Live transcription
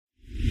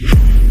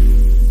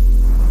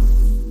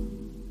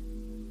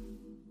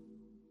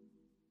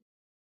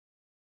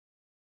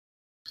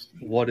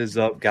What is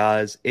up,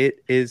 guys?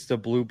 It is the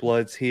Blue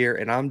Bloods here,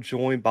 and I'm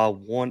joined by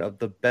one of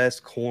the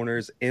best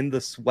corners in the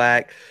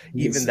SWAC,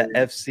 even the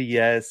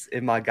FCS,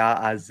 and my guy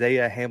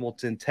Isaiah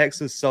Hamilton,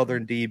 Texas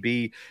Southern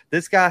DB.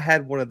 This guy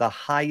had one of the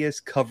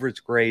highest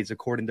coverage grades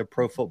according to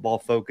Pro Football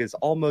Focus,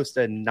 almost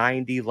a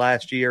 90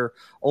 last year,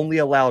 only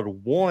allowed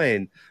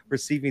one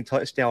receiving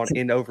touchdown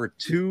in over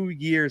 2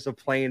 years of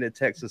playing at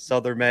Texas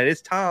Southern. Man,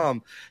 it's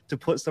time to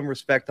put some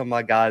respect on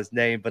my guy's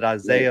name, but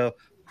Isaiah,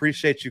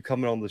 appreciate you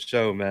coming on the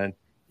show, man.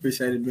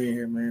 Appreciate it being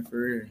here, man,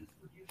 for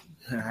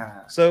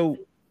real. So,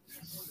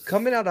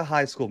 coming out of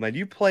high school, man,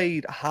 you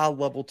played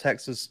high-level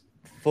Texas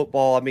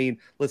football. I mean,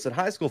 listen,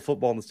 high school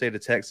football in the state of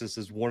Texas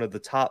is one of the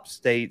top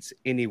states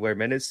anywhere,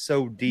 man. It's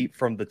so deep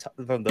from the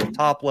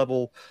top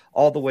level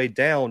all the way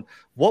down.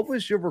 What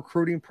was your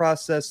recruiting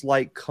process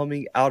like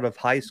coming out of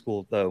high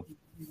school, though?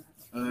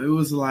 It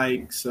was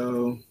like,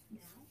 so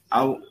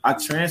I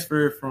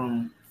transferred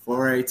from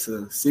 4A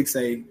to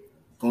 6A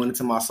going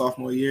into my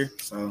sophomore year.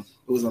 So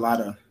it was a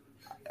lot of.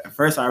 At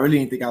first, I really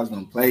didn't think I was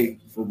going to play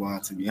football,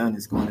 to be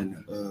honest, going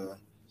into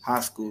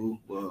high school,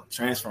 well,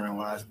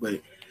 transferring-wise.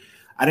 But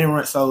I didn't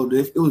run. So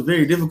it was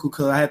very difficult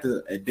because I had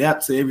to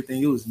adapt to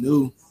everything. It was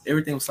new.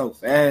 Everything was so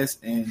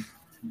fast.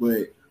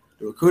 But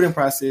the recruiting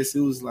process,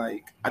 it was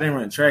like I didn't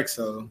run track,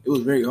 so it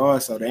was very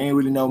hard. So they didn't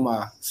really know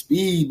my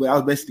speed, but I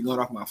was basically going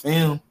off my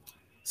film.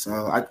 So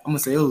I'm going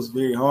to say it was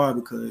very hard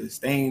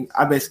because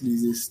I basically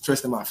just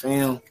trusted my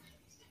film.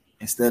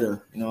 Instead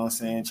of, you know what I'm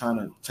saying, trying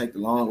to take the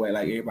long way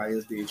like everybody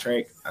else did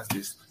track, I was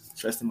just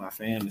trusting my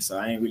family. So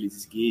I ain't really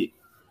just get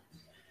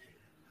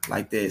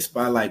like that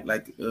spotlight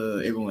like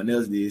everyone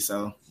else did.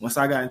 So once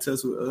I got in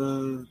touch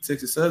with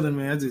Texas Southern,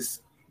 man, I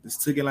just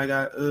took it like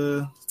I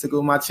took it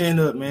with my chin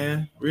up,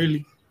 man.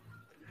 Really.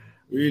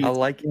 I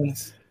like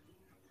it.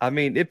 I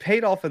mean, it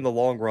paid off in the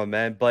long run,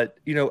 man. But,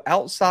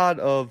 outside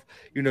of,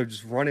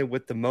 just running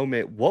with the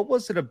moment, what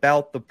was it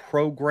about the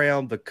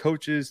program, the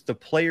coaches, the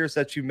players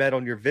that you met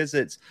on your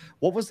visits?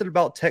 What was it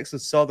about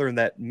Texas Southern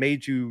that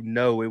made you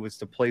know it was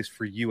the place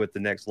for you at the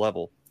next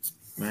level?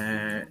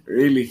 Man,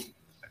 really,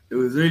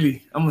 I'm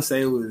going to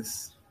say it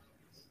was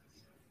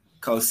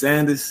Coach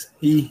Sanders.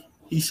 He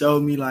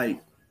showed me,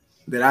 like,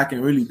 that I can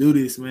really do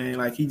this, man.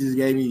 Like, he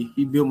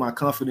built my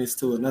confidence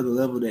to another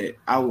level that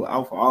I will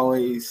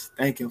always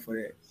thank him for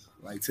that.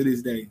 Like, to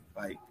this day,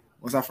 like,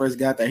 once I first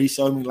got there, he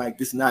showed me, like,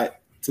 this is not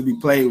to be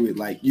played with.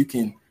 Like, you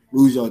can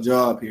lose your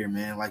job here,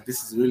 man. Like,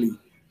 this is really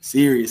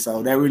serious.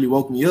 So that really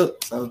woke me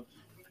up. So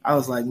I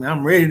was like, man,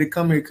 I'm ready to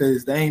come here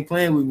because they ain't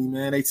playing with me,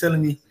 man. They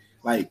telling me,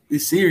 like,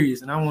 it's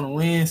serious and I want to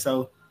win.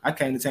 So I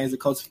came to change the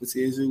culture for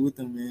TSU with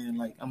them, man.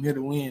 Like, I'm here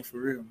to win for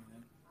real,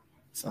 man.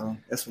 So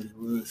that's what it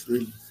was,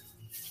 really.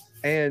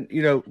 And,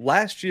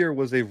 last year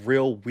was a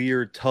real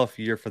weird, tough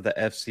year for the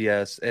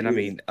FCS. And, I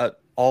mean,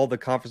 all the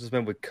conferences,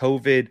 man, with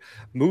COVID,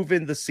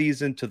 moving the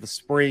season to the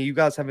spring, you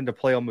guys having to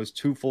play almost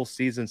 2 full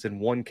seasons in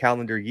 1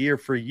 calendar year.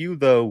 For you,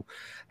 though,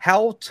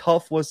 how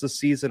tough was the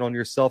season on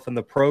yourself and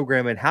the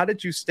program, and how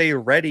did you stay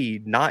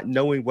ready, not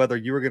knowing whether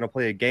you were going to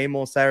play a game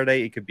on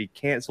Saturday, it could be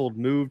canceled,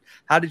 moved?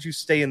 How did you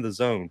stay in the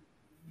zone?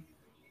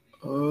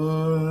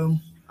 I'm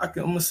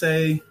going to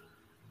say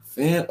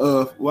I'm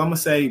going to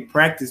say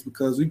practice,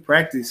 because we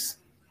practiced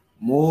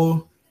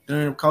more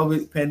during the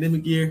COVID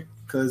pandemic year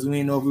because we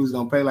didn't know if we was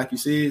going to play, like you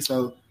said.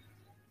 So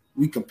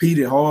we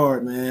competed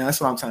hard, man.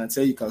 That's what I'm trying to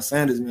tell you, because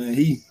Sanders, man,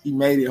 he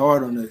made it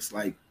hard on us.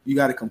 Like, you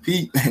got to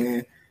compete, man.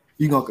 If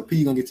you're going to compete,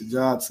 you're going to get your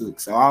job took.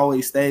 So I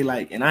always stay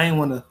like, and I ain't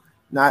want to,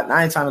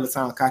 I ain't trying to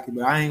sound cocky,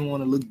 but I ain't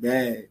want to look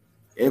bad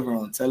ever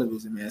on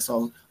television, man.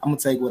 So I'm going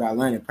to take what I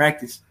learned in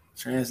practice,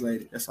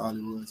 translate it. That's all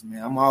it was,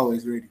 man. I'm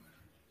always ready.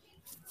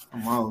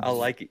 I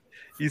like it.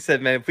 You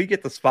said, man, if we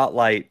get the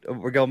spotlight,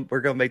 we're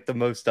gonna make the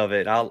most of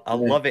it. I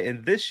love it.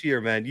 And this year,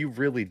 man, you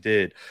really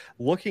did.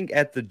 Looking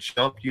at the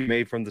jump you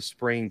made from the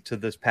spring to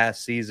this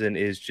past season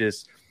is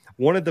just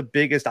one of the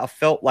biggest. I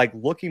felt like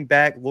looking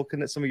at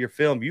some of your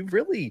film, you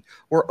really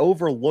were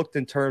overlooked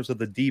in terms of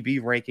the DB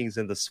rankings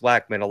in the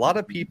SWAC, man. A lot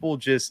of people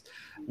just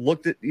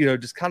looked at,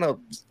 just kind of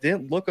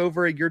didn't look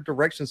over at your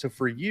direction. So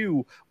for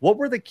you, what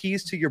were the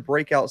keys to your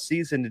breakout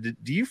season?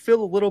 Do you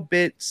feel a little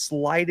bit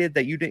slighted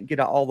that you didn't get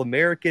an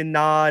All-American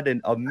nod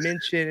and a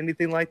mention,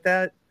 anything like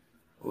that?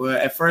 Well,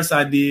 at first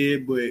I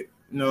did, but,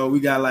 we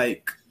got,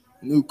 like,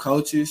 new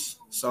coaches.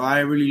 So I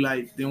really,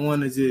 didn't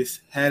want to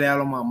just have that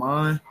on my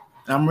mind.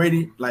 I'm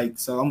ready,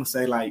 so I'm gonna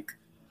say,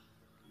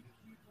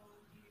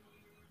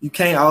 you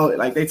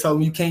can't they told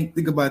me you can't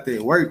think about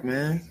that work,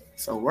 man.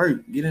 So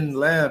work, get in the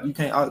lab. You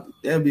can't.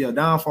 There'll be a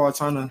downfall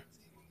trying to.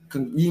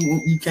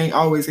 You can't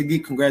always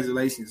get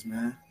congratulations,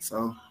 man.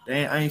 So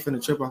I ain't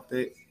finna trip off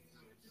that,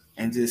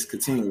 and just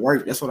continue to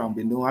work. That's what I've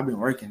been doing. I've been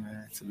working,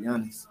 man. To be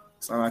honest,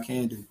 that's all I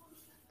can do.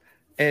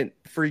 And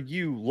for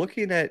you,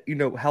 looking at,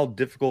 how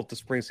difficult the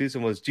spring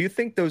season was, do you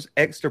think those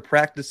extra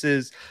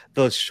practices,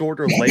 the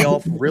shorter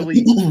layoff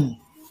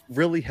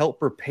really helped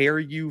prepare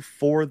you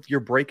for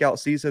your breakout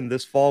season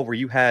this fall where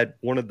you had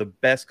one of the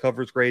best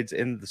coverage grades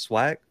in the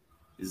SWAC?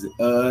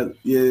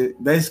 Yeah,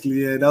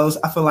 basically, yeah. Those,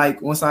 I feel like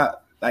once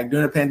during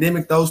the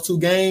pandemic, those 2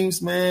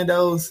 games, man,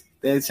 those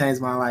That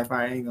changed my life.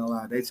 I ain't gonna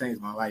lie. They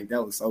changed my life.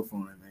 That was so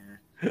fun, man.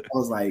 I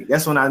was like,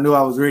 that's when I knew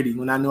I was ready.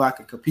 When I knew I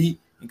could compete.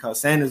 And Coach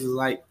Sanders was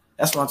like,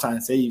 that's what I'm trying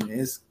to tell you,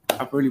 man.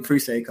 I really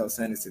appreciate Coach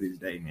Sanders to this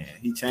day, man.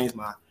 He changed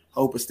my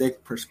whole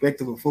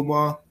perspective of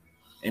football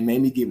and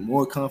made me get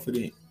more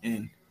confident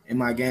in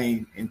my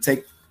game and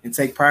take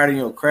pride in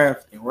your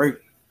craft and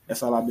work.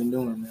 That's all I've been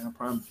doing, man. I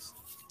promise.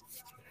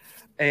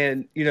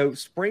 And,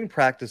 spring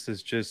practice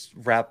is just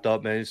wrapped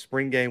up, man.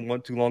 Spring game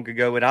wasn't too long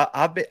ago. And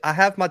I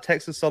have my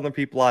Texas Southern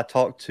people I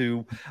talk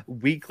to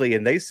weekly,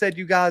 and they said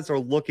you guys are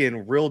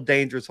looking real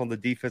dangerous on the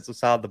defensive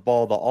side of the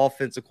ball. The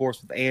offense, of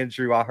course, with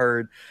Andrew, I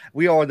heard.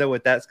 We all know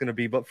what that's going to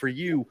be. But for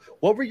you,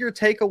 what were your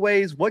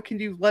takeaways? What can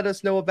you let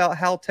us know about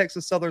how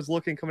Texas Southern's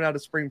looking coming out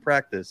of spring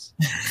practice?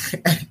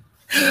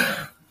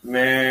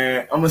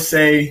 Man, I'm going to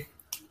say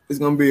it's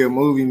going to be a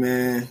movie,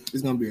 man.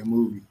 It's going to be a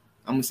movie.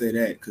 I'm going to say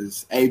that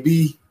because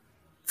AB –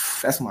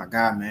 that's my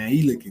guy, man.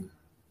 He looking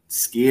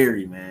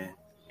scary, man.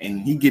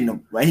 And he getting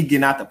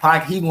out the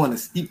pocket. He want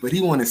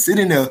to sit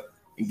in there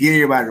and get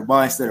everybody the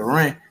ball instead of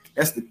run.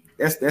 That's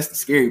the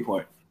scary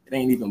part. It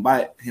ain't even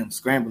about him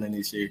scrambling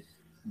this year.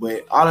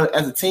 But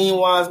as a team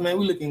wise, man,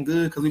 we looking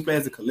good because we play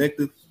as a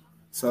collective.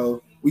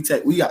 So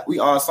we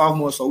all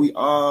sophomores, so we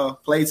all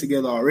played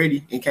together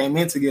already and came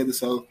in together.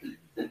 So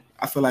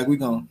I feel like it's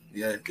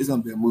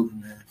gonna be a movie,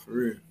 man, for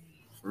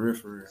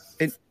real.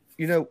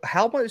 And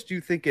how much do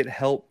you think it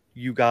helped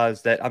you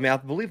guys I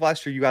believe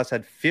last year you guys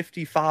had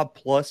 55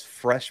 plus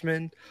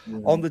freshmen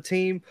on the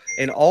team,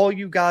 and all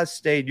you guys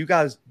stayed. You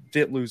guys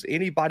didn't lose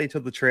anybody to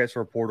the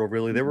transfer portal,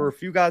 really. There were a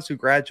few guys who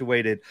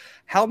graduated.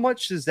 How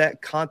much does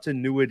that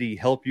continuity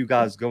help you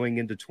guys going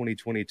into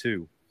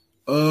 2022?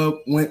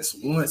 Once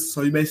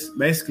so you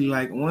basically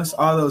like once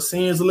all those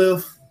seniors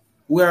left,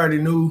 we already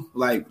knew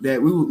like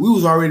that we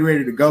was already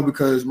ready to go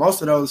because most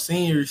of those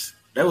seniors,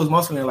 that was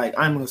mostly like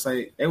I'm gonna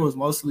say they was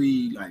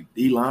mostly like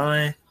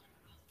D-line.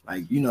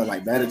 Like,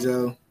 like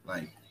Badajoe,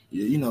 like,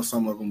 yeah,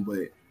 some of them.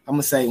 But I'm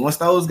going to say once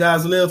those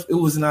guys left, it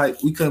was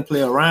not – we couldn't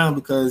play around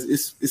because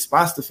it's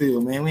spots to fill,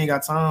 man. We ain't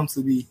got time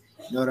to be,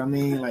 you know what I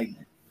mean, like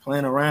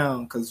playing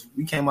around because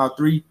we came out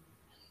 3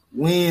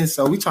 wins.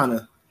 So we trying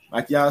to,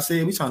 like y'all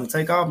said, we trying to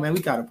take off, man.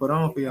 We got to put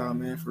on for y'all,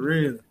 man, for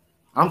real.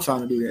 I'm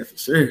trying to do that for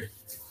sure.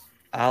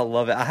 I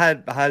love it. I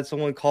had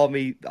someone call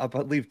me, I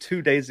believe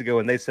 2 days ago,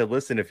 and they said,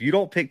 listen, if you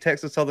don't pick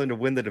Texas Southern to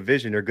win the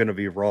division, you're going to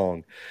be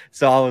wrong.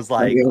 So I was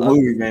like,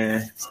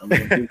 man.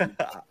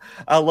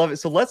 I love it.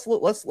 So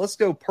let's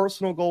go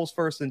personal goals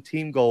first and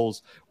team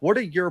goals. What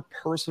are your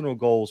personal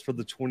goals for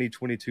the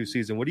 2022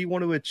 season? What do you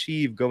want to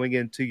achieve going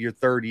into your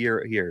 3rd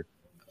year here?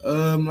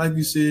 Like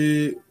you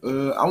said,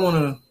 I want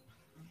to,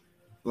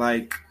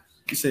 like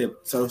you said,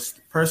 so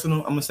personal,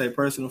 I'm going to say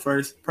personal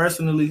first.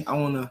 Personally, I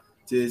want to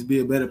just be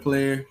a better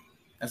player.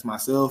 As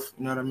myself,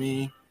 you know what I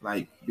mean?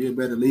 Like, be a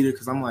better leader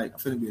because I'm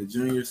finna be a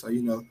junior. So,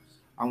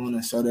 I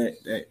want to show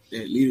that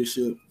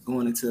leadership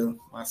going into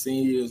my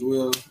senior year as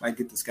well, like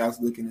get the scouts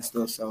looking and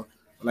stuff. So,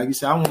 like you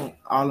said, I want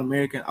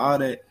All-American, all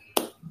that.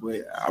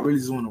 But I really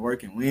just want to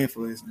work and win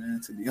for us, man,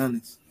 to be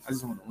honest. I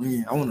just want to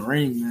win. I want to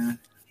ring, man.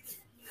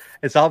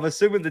 And so I'm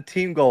assuming the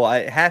team goal,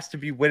 it has to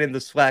be winning the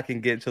SWAC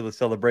and getting to the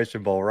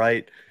Celebration Bowl,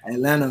 right?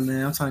 Atlanta,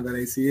 man. I'm trying to go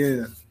to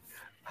ACL.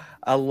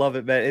 I love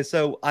it, man. And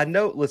so I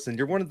know, listen,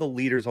 you're one of the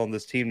leaders on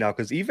this team now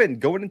because even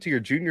going into your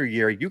junior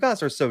year, you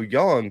guys are so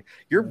young.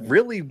 You're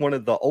really one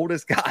of the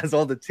oldest guys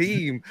on the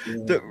team.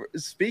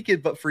 Speaking,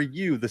 but for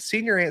you, the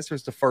senior answer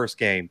is the first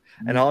game.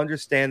 And I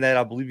understand that.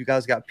 I believe you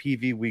guys got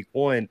PV week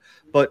 1.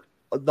 But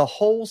the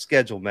whole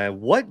schedule,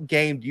 man, what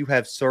game do you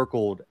have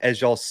circled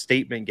as y'all's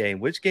statement game?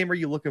 Which game are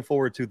you looking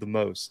forward to the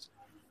most?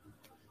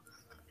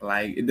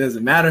 Like, it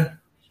doesn't matter.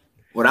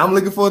 What I'm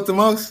looking forward to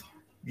most?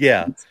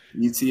 Yeah.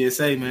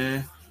 UTSA,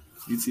 man.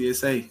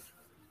 UTSA.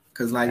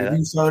 Because, like, if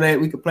you show that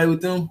we could play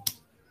with them,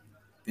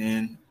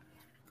 then,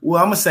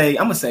 well, I'm gonna say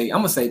PV. I'm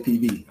gonna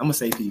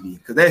say PV.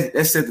 Because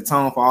that set the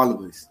tone for all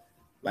of us.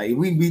 Like, if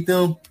we beat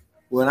them,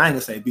 well, I ain't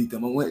gonna say beat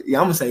them. I'm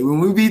gonna say when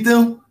we beat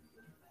them,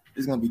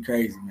 it's gonna be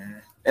crazy,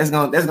 man. That's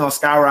gonna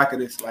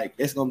skyrocket us. Like,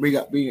 that's gonna bring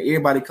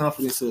everybody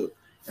confidence up.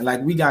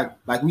 And we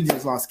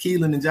just lost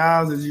Keelan and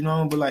Giles, as you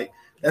know, but like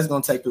that's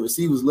gonna take the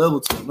receivers level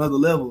to another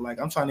level. Like,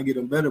 I'm trying to get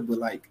them better, but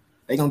like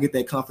they gonna get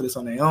that confidence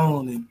on their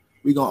own, and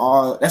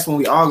that's when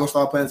we all gonna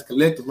start playing as a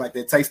collective. Like,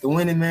 that takes the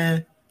winning,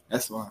 man.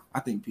 That's why I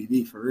think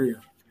PD for real.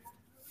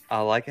 I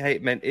like it. Hey,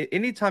 man,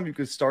 anytime you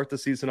can start the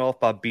season off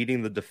by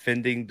beating the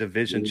defending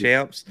division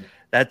champs,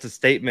 that's a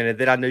statement. And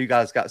then I know you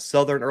guys got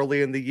Southern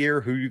early in the year,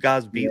 who you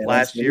guys beat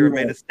last year and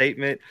made a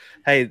statement.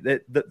 Hey,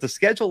 the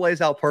schedule lays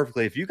out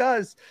perfectly. If you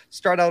guys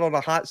start out on a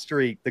hot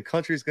streak, the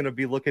country's going to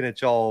be looking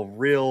at y'all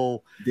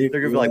real. They're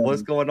going to be like,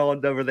 what's going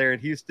on over there in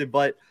Houston?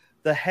 But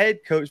the head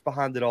coach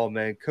behind it all,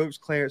 man,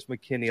 Coach Clarence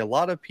McKinney, a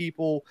lot of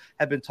people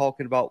have been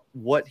talking about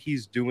what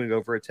he's doing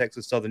over at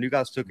Texas Southern. You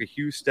guys took a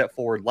huge step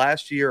forward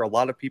last year. A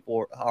lot of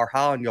people are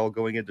high on y'all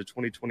going into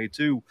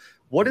 2022.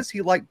 What is he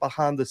like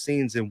behind the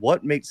scenes, and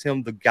what makes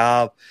him the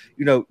guy,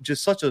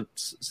 just such a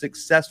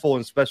successful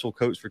and special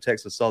coach for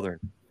Texas Southern?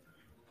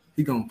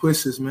 He going to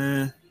push us,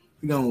 man.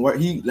 He going to work.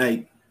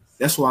 It's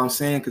that's why I'm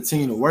saying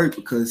continue to work,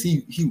 because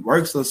he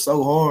works us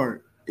so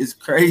hard. It's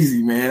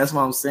crazy, man. That's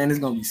why I'm saying it's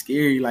gonna be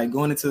scary. Like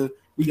going into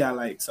we going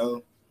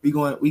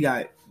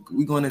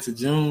into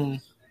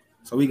June,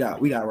 so we got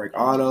to work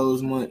all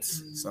those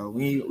months. So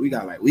we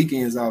got like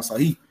weekends off. So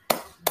he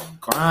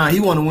grind. He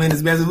want to win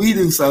as best as we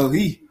do. So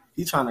he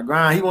trying to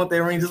grind. He want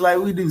that ring just like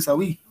we do. So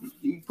he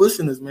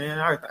pushing us,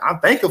 man. I'm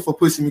thankful for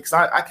pushing me, because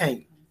I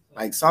can't,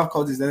 like, soft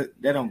coaches that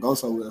don't go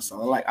so well.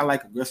 So I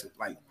like aggressive,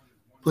 like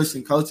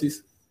pushing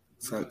coaches,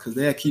 so because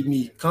they'll keep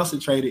me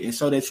concentrated and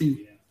show that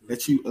you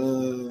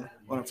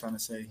what I'm trying to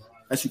say,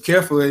 that you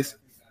care for us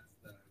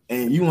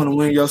and you want to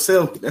win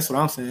yourself. That's what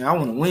I'm saying. I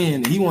want to win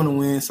and he want to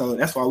win. So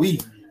that's why we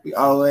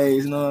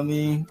always, you know what I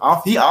mean?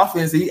 He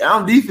offense,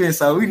 I'm defense,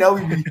 so we know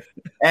we be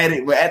at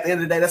it. But at the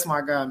end of the day, that's my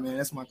guy, man.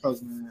 That's my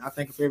coach, man. I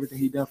thank him for everything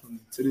he done for me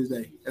to this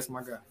day. That's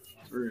my guy,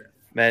 for real.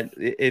 Man,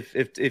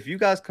 if you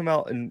guys come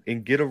out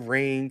and get a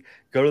ring,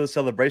 go to the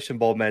Celebration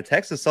Bowl, man,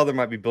 Texas Southern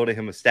might be building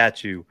him a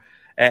statue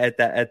at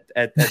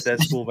that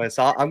school, man.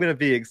 So I'm going to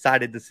be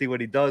excited to see what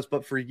he does.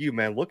 But for you,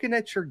 man, looking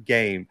at your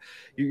game,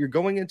 you're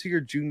going into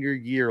your junior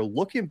year.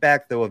 Looking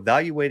back, though,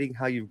 evaluating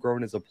how you've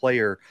grown as a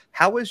player,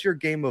 how has your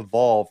game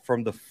evolved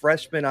from the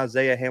freshman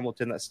Isaiah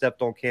Hamilton that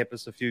stepped on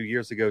campus a few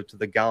years ago to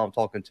the guy I'm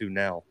talking to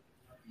now?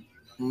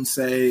 I'm going to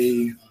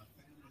say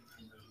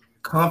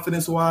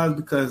confidence-wise,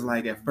 because,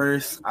 like, at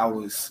first I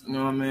was, you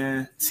know what I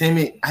mean,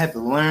 timid. I had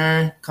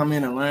to come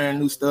in and learn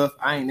new stuff.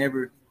 I ain't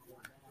never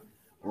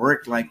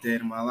worked like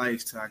that in my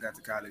life till I got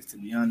to college, to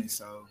be honest.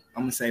 So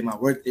I'm gonna say my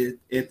work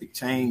ethic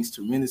changed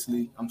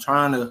tremendously. I'm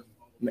trying to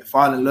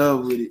fall in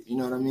love with it, you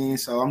know what I mean?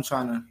 So I'm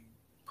trying to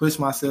push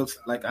myself,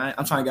 like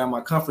I'm trying to get out of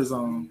my comfort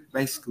zone,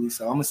 basically.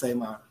 So I'm gonna say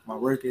my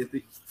work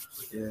ethic.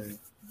 Yeah,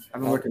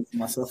 I've been working for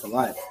myself a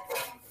lot.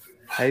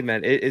 Hey,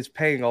 man, it's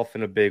paying off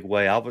in a big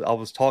way. I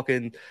was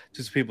talking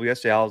to some people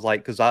yesterday. I was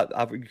like, because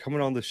I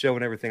coming on the show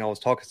and everything, I was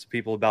talking to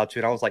people about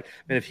you, and I was like,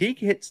 man, if he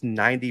hits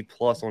 90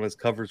 plus on his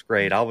coverage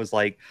grade, I was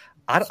like,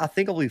 I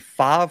think only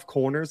 5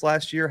 corners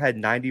last year had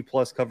 90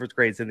 plus coverage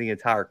grades in the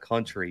entire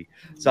country.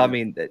 So, I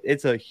mean,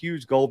 it's a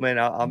huge goal, man.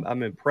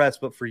 I'm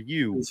impressed. But for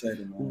you,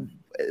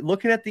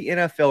 looking at the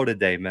NFL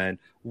today, man,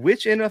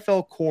 which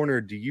NFL corner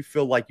do you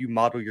feel like you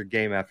model your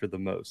game after the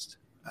most?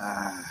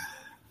 I'm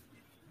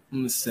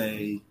going to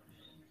say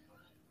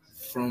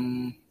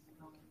I'm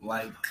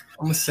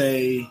gonna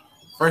say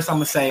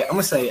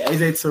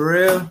AJ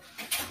Terrell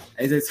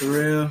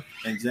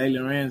and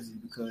Jalen Ramsey,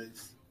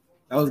 because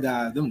those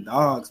guys, them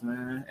dogs,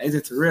 man.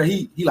 AJ Terrell,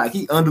 he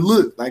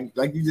underlooked,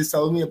 like you just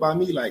told me about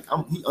me. Like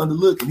he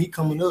underlooked, and he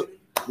coming up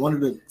one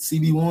of the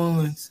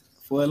CB1s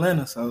for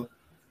Atlanta. So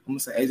I'm gonna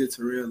say AJ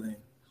Terrell and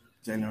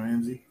Jalen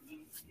Ramsey.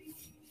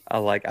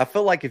 I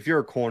feel like if you're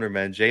a corner,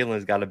 man,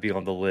 Jalen's got to be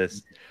on the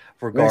list,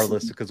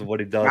 regardless because of what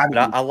he does.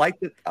 But I like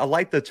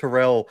the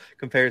Terrell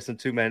comparison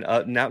too, man.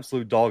 An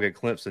absolute dog at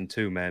Clemson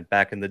too, man.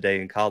 Back in the day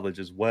in college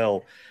as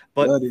well.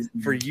 But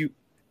for you,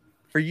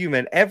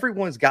 man,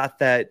 everyone's got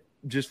that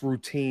just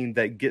routine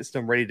that gets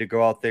them ready to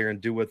go out there and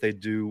do what they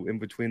do in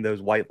between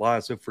those white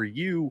lines. So for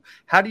you,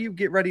 how do you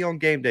get ready on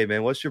game day,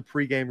 man? What's your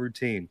pregame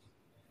routine?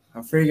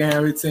 My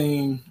pregame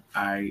routine,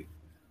 I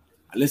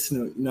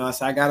listen to,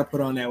 so I got to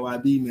put on that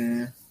YB,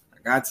 man. I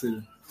got to.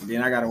 And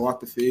then I got to walk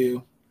the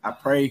field. I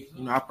pray,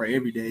 I pray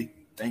every day.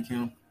 Thank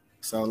him.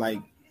 So, like,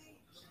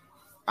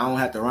 I don't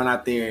have to run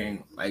out there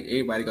and, like,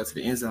 everybody go to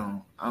the end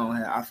zone.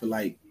 I feel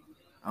like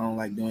I don't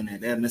like doing that.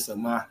 That'll mess up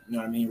my,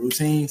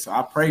 routine. So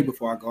I pray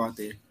before I go out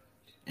there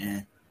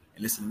and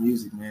listen to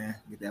music, man.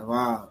 Get that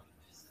vibe.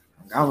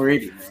 I'm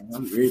ready, man.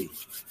 I'm ready.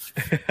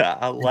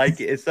 I like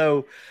it.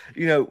 So,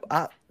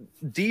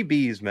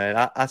 DBs,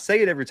 man, I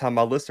say it every time.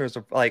 My listeners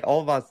are like,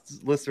 all of my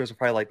listeners are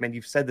probably like, man,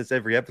 you've said this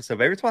every episode.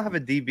 But every time I have a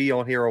DB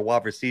on here or a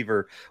wide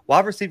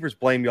receivers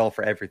blame y'all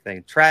for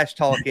everything. Trash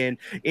talking,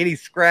 any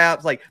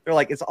scraps. Like, they're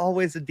like, it's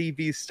always a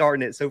DB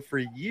starting it. So for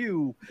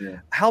you,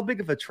 how big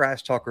of a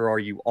trash talker are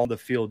you on the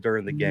field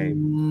during the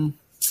game?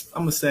 I'm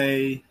going to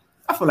say,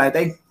 I feel like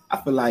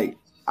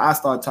I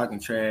start talking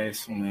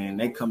trash, man,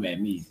 they come at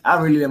me.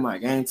 I really let my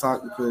game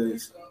talk,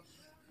 because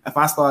if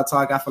I start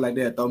talking, I feel like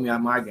they'll throw me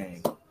out my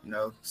game,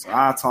 So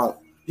I'll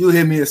talk. You'll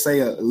hear me say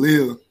a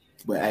little,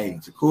 but hey,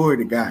 Ja'Cory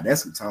the guy.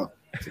 That's who talk.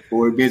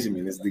 Ja'Cory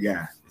Benjamin is the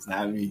guy. It's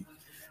not me.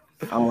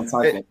 I won't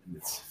talk that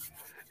much.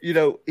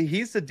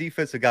 He's the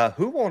defensive guy.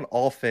 Who on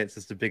offense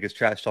is the biggest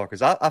trash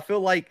talkers? I feel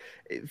like,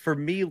 for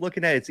me,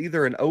 looking at it, it's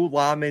either an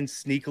O-lineman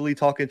sneakily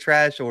talking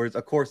trash, or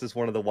of course it's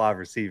one of the wide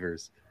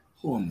receivers.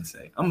 Who I'm gonna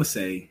say?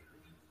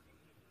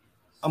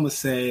 I'm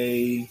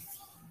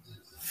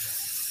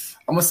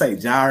gonna say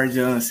Jared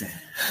Johnson.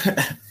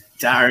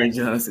 Jared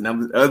Johnson,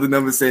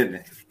 number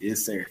 7.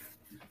 Yes, sir.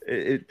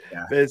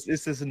 It's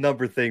just a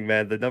number thing,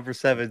 man. The number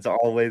 7s are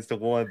always the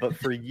one. But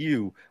for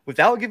you,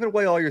 without giving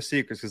away all your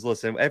secrets, because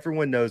listen,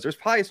 everyone knows there's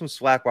probably some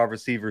SWAC wide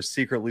receivers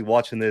secretly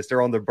watching this.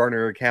 They're on their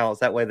burner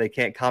accounts. That way they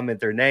can't comment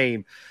their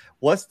name.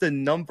 What's the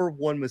number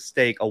 1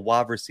 mistake a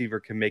wide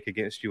receiver can make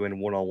against you in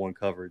one-on-one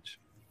coverage?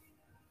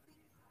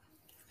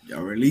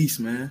 Your release,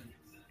 man.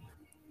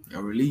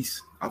 Your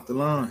release off the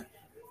line.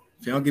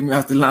 If you don't get me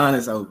off the line,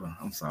 it's over.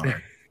 I'm sorry.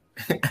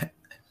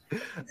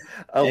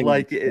 I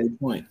like it.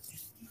 Point.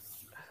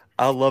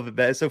 I love it,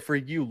 man. So for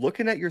you,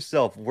 looking at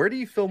yourself, where do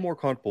you feel more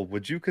comfortable?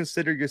 Would you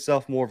consider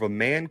yourself more of a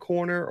man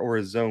corner or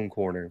a zone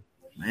corner?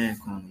 Man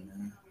corner,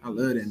 man. I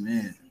love that,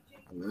 man.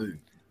 I love it.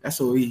 That's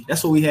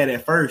what we had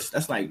at first.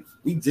 That's like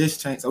we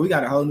just changed. So we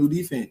got a whole new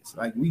defense.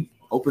 Like we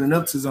opening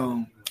up to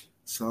zone.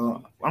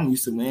 So I'm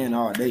used to man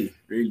all day,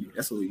 really.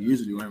 That's what we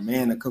usually run,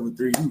 man to cover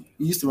 3.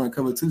 We used to run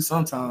cover 2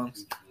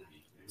 sometimes.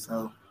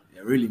 So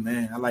yeah, really,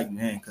 man. I like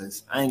man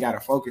because I ain't gotta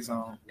focus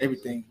on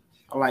everything.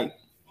 I like,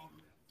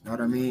 you know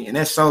what I mean? And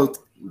that shows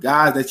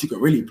guys that you can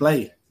really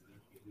play.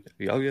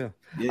 Oh yeah.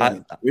 Yeah,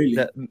 really.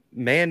 That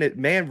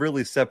man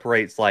really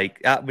separates. Like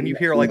when you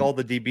hear like all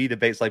the DB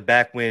debates, like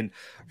back when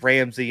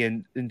Ramsey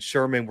and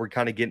Sherman were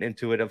kind of getting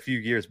into it a few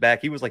years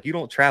back, he was like, "You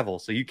don't travel,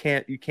 so you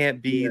can't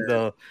be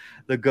the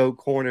GOAT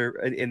corner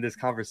in this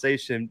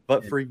conversation."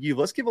 But for you,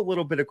 let's give a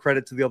little bit of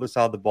credit to the other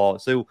side of the ball.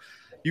 So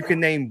you can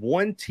name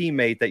one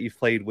teammate that you've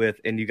played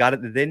with, and you got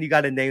it. Then you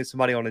got to name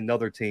somebody on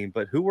another team.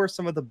 But who are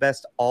some of the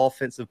best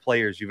offensive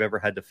players you've ever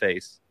had to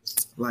face?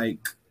 Like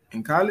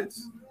in college?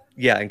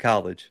 Yeah, in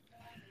college.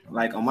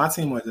 Like on my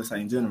team or just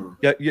like in general?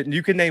 Yeah,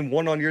 you can name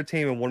one on your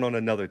team and one on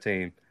another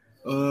team.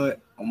 On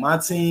my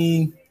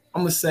team,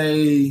 I'm gonna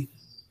say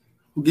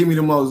who give me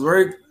the most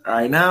work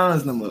right now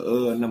is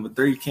number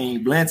 3,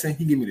 King Blanton.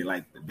 He give me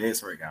the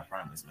best work, I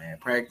promise, man.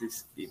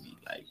 Practice, give me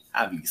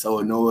I be so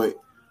annoyed.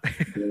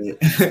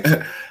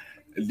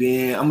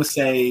 Then I'm gonna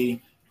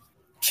say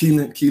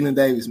Keelan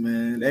Davis,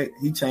 man.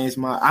 He changed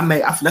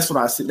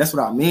that's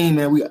what I mean,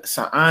 man. We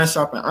iron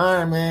sharpen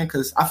iron, man,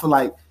 because I feel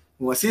like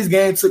once his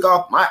game took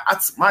off,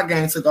 my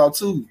game took off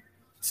too.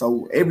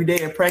 So every day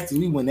at practice,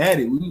 we went at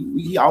it.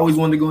 He always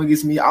wanted to go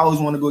against me. I always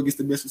want to go against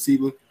the best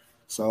receiver.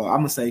 So I'm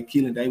gonna say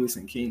Keelan Davis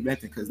and King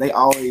Benton because they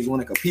always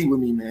want to compete with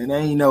me, man. They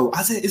ain't know.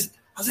 I said,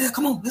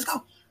 come on, let's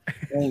go.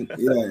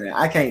 Yeah,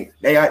 I can't.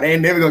 They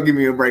ain't never gonna give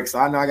me a break. So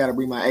I know I gotta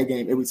bring my A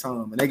game every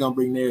time, and they gonna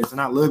bring theirs, and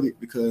I love it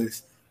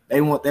because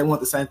they want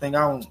the same thing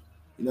I want.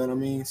 You know what I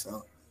mean?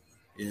 So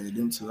yeah,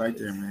 them two right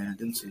there, man.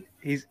 Them two.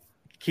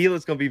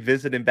 Keelan's gonna be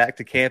visiting back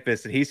to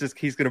campus, and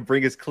he's gonna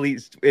bring his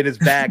cleats in his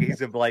bag.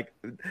 He's gonna be like,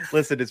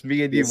 "Listen, it's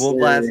me and you one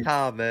last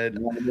time, man."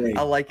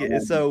 I like it.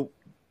 And so,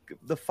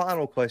 the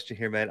final question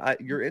here, man.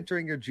 You're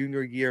entering your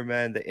junior year,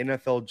 man. The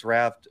NFL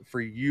draft for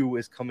you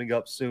is coming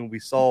up soon. We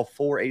saw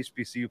 4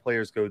 HBCU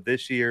players go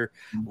this year.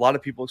 A lot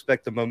of people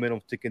expect the momentum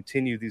to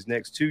continue these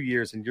next 2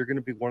 years, and you're going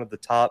to be one of the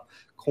top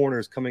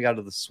corners coming out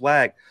of the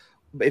SWAC.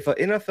 If an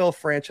NFL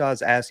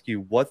franchise asks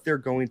you what they're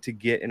going to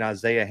get in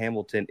Isaiah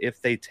Hamilton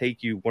if they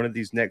take you one of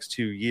these next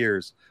 2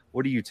 years,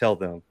 what do you tell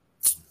them?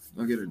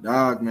 I'll get a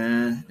dog,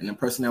 man, and the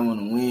person that want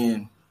to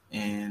win,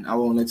 and I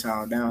won't let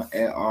y'all down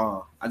at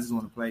all. I just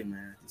want to play,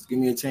 man. Just give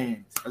me a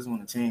chance. I just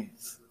want a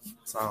chance.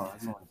 That's all. I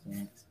just want a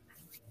chance.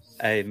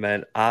 Hey,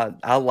 man,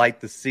 I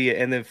like to see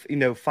it. And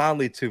then,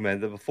 finally, too,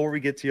 man, before we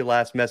get to your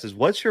last message,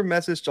 what's your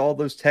message to all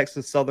those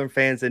Texas Southern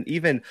fans and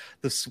even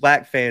the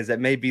SWAC fans that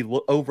may be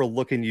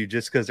overlooking you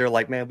just because they're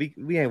like, man,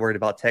 we ain't worried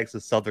about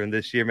Texas Southern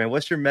this year, man.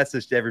 What's your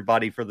message to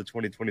everybody for the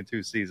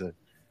 2022 season?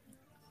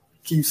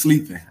 Keep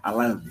sleeping. I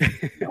love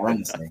you. I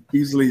want to say,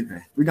 keep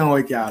sleeping. We're going to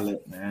wake y'all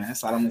up, man.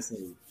 That's all I'm going to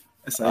say.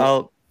 That's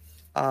all.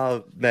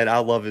 Man, I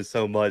love it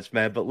so much,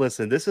 man. But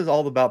listen, this is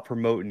all about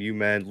promoting you,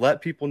 man.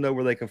 Let people know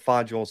where they can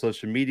find you on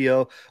social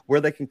media, where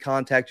they can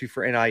contact you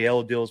for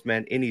NIL deals,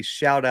 man. Any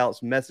shout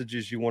outs,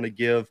 messages you want to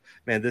give,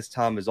 man, this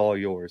time is all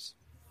yours.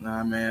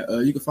 Nah, man.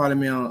 You can follow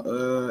me on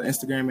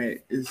Instagram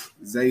at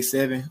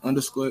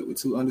Zay7_ with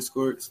 2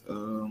 underscores.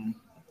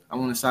 I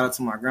want to shout out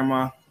to my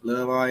grandma.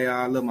 Love all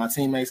y'all. Love my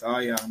teammates,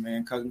 all y'all,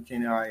 man. Cousin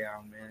Kenny, all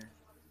y'all, man.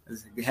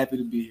 Just happy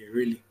to be here,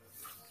 really.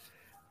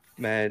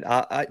 Man,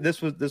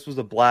 this was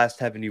a blast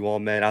having you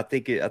on, man. I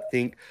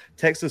think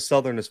Texas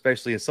Southern,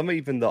 especially, and some of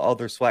even the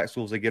other SWAC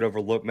schools that get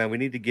overlooked, man. We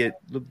need to get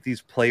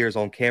these players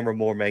on camera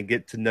more, man.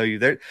 Get to know you.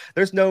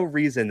 There's no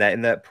reason that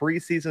in that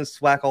preseason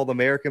SWAC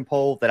All-American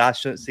poll that I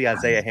shouldn't see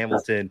Isaiah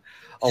Hamilton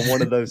on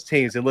one of those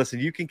teams. And listen,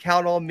 you can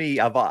count on me.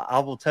 I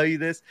will tell you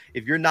this: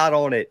 if you're not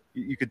on it,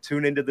 you could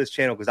tune into this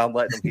channel because I'm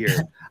letting them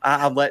hear it.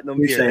 I'm letting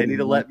them hear it. They need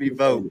to let me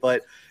vote,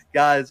 but.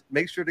 Guys,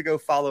 make sure to go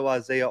follow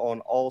Isaiah on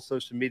all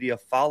social media.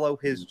 Follow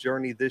his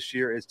journey this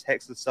year as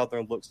Texas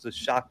Southern looks to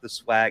shock the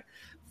SWAC,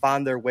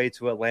 find their way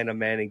to Atlanta,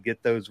 man, and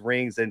get those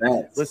rings. And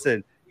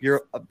listen,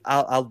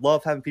 I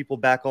love having people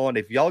back on.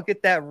 If y'all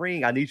get that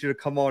ring, I need you to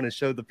come on and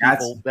show the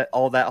people that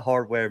all that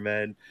hardware,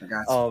 man,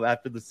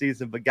 after the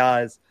season. But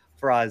guys,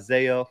 for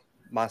Isaiah,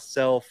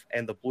 myself,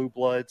 and the Blue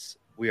Bloods,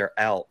 we are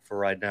out for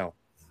right now.